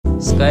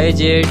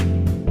SkyJade,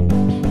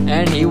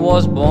 and he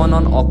was born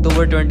on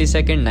October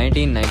 22nd,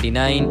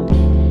 1999,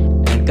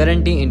 and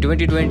currently in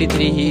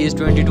 2023 he is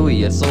 22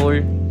 years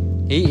old.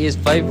 He is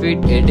 5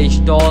 feet 8 inches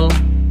tall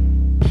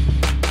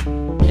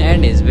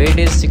and his weight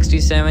is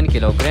 67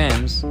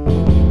 kilograms,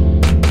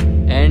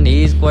 and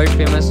he is quite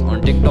famous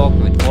on TikTok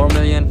with 4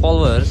 million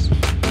followers,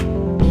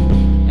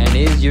 and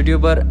he is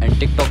YouTuber and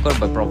TikToker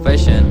by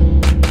profession.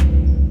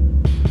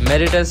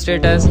 Marital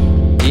status: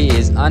 he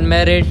is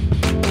unmarried.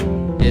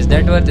 His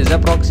net worth is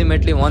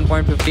approximately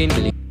 1.15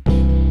 billion.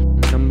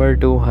 Number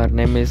 2, her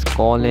name is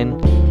Collen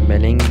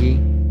Ballinger.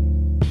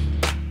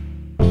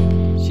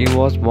 She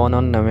was born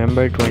on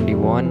November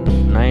 21,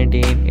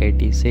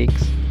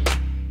 1986.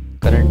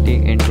 Currently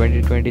in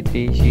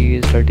 2023 she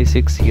is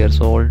 36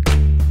 years old.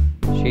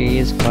 She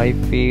is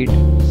 5 feet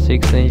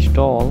 6 inches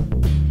tall.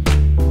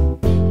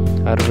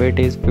 Her weight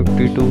is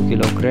 52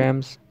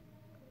 kilograms.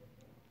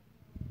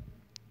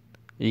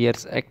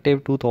 Years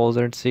active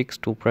 2006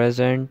 to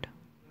present.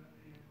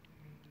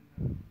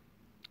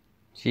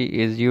 She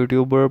is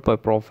YouTuber by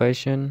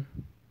profession.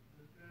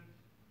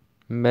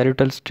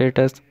 Marital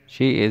status: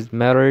 she is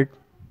married.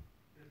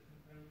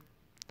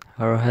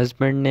 Her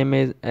husband name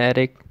is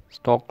Eric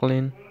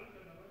Stocklin,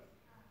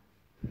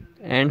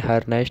 and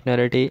her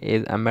nationality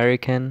is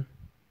American.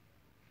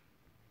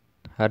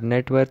 Her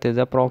net worth is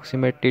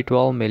approximately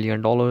 $12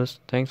 million.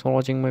 Thanks for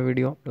watching my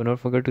video. Do not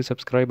forget to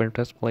subscribe and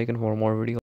press the bell icon for more videos.